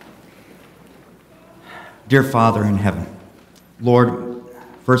 Dear Father in heaven, Lord,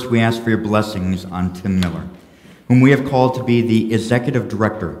 first we ask for your blessings on Tim Miller, whom we have called to be the executive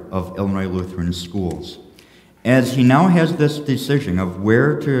director of Illinois Lutheran Schools. As he now has this decision of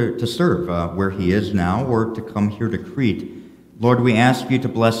where to serve, where he is now or to come here to Crete, Lord, we ask you to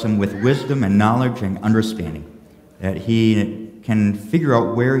bless him with wisdom and knowledge and understanding, that he can figure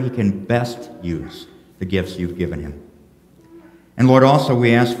out where he can best use the gifts you've given him. And Lord, also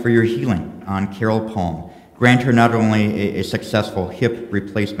we ask for your healing on Carol Palm. Grant her not only a successful hip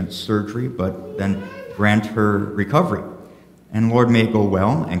replacement surgery, but then grant her recovery. And Lord, may it go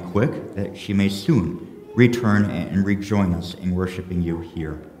well and quick, that she may soon return and rejoin us in worshiping you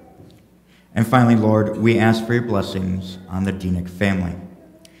here. And finally, Lord, we ask for your blessings on the Dienick family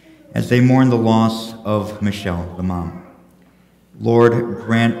as they mourn the loss of Michelle, the mom. Lord,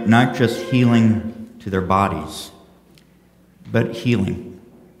 grant not just healing to their bodies, but healing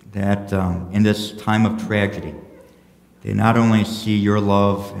that in this time of tragedy, they not only see your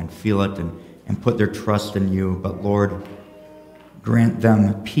love and feel it and put their trust in you, but Lord, grant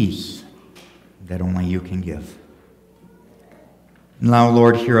them peace that only you can give. Now,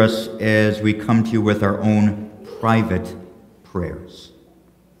 Lord, hear us as we come to you with our own private prayers.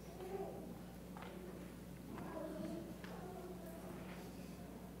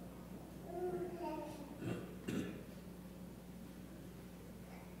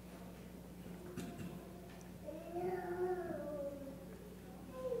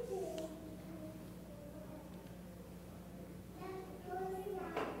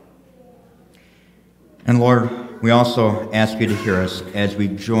 And Lord, we also ask you to hear us as we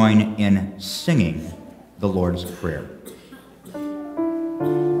join in singing the Lord's Prayer.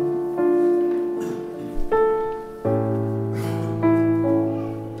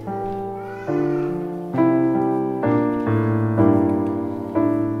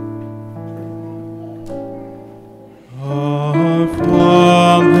 Our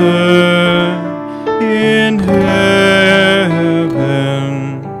Father in heaven,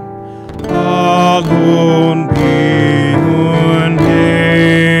 hallowed be your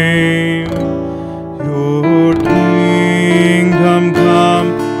name. Your kingdom come,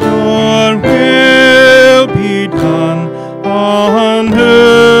 your will be done on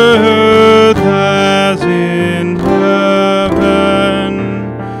earth as in heaven.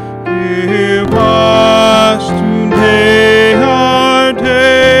 Give us today our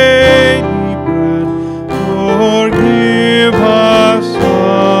daily bread. Forgive us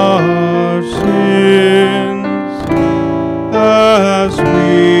our sins, as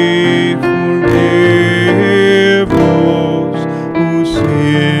we forgive those who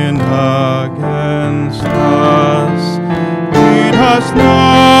sin against us. Lead us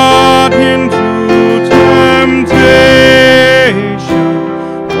not into temptation,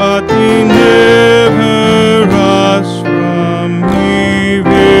 but deliver us from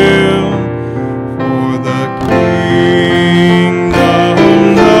evil. For the kingdom,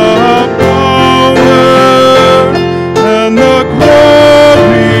 the power, and the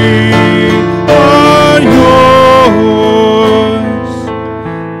glory are yours,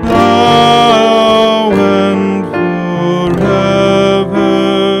 now and forever.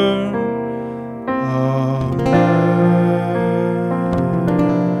 Amen.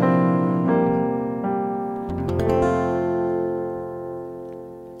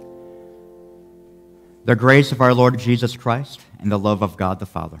 The grace of our Lord Jesus Christ and the love of God the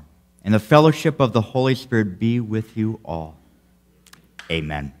Father and the fellowship of the Holy Spirit be with you all.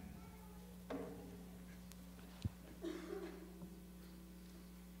 Amen.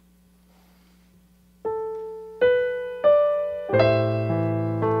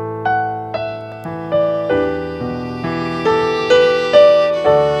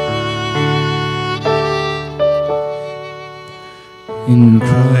 In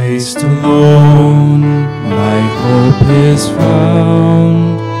Christ alone, my hope is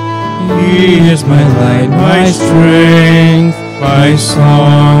found. He is my light, my strength, my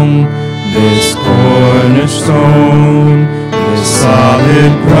song. This cornerstone, this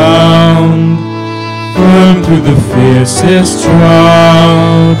solid ground. firm through the fiercest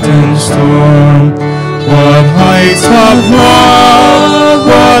drought and storm. What heights of love,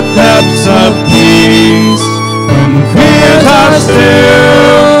 what depths of peace, when fears are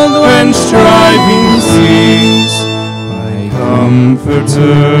stilled, when striving cease. My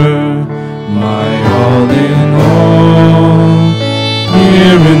comforter, my all in all,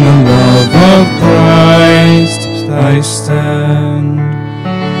 here in the love of Christ I stand.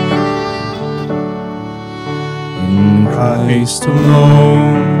 In Christ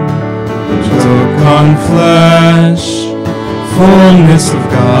alone, who took on flesh, fullness of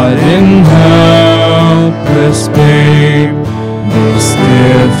God in helpless babe, this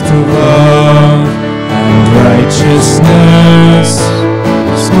gift of love and righteousness,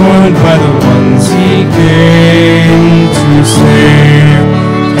 scorned by the ones he came to save,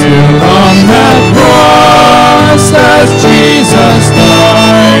 till on that cross as Jesus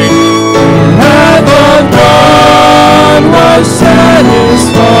died, the wrath of God was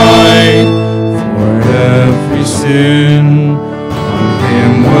satisfied. For every sin on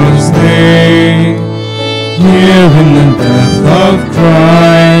him was laid. Here in the death of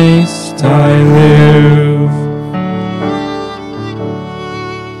Christ I live.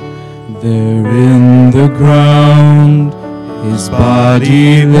 There in the ground his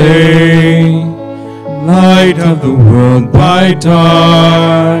body lay, light of the world by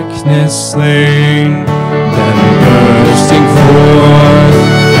darkness slain, then bursting forth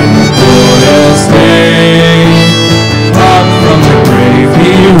in glorious day, up from the grave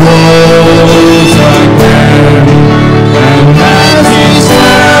he rose again, and as he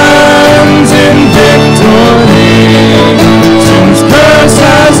stands in victory, sin's curse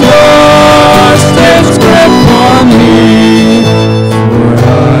has lost its grip on me, for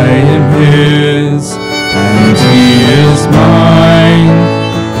I am his and he is mine,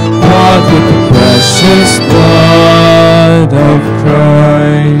 bought with the precious blood of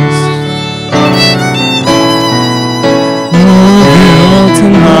Christ. No guilt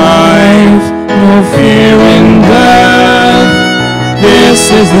and life, no fear in death, this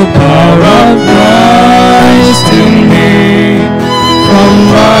is the power of Christ in me, from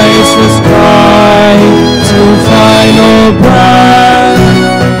righteous cry to final breath,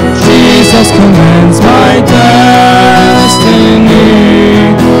 Jesus commands my destiny.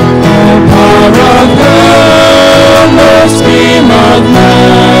 No power of hell, no scheme of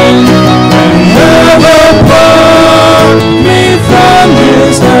man, can never pluck me from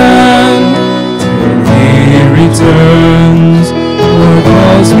his hand. Till he returns or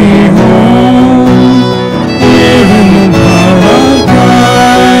calls me home, here in the power of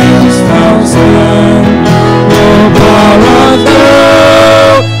Christ I'll stand. No power of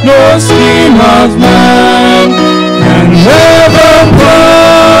hell, no scheme of man, can never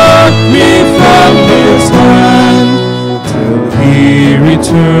pluck me from his hand, till he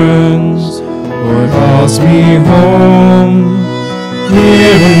returns or calls me home.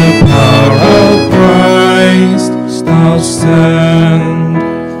 Here in the power of Christ I'll stand.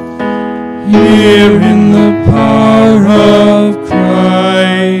 Here in the power of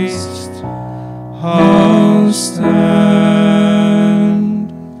Christ I'll stand.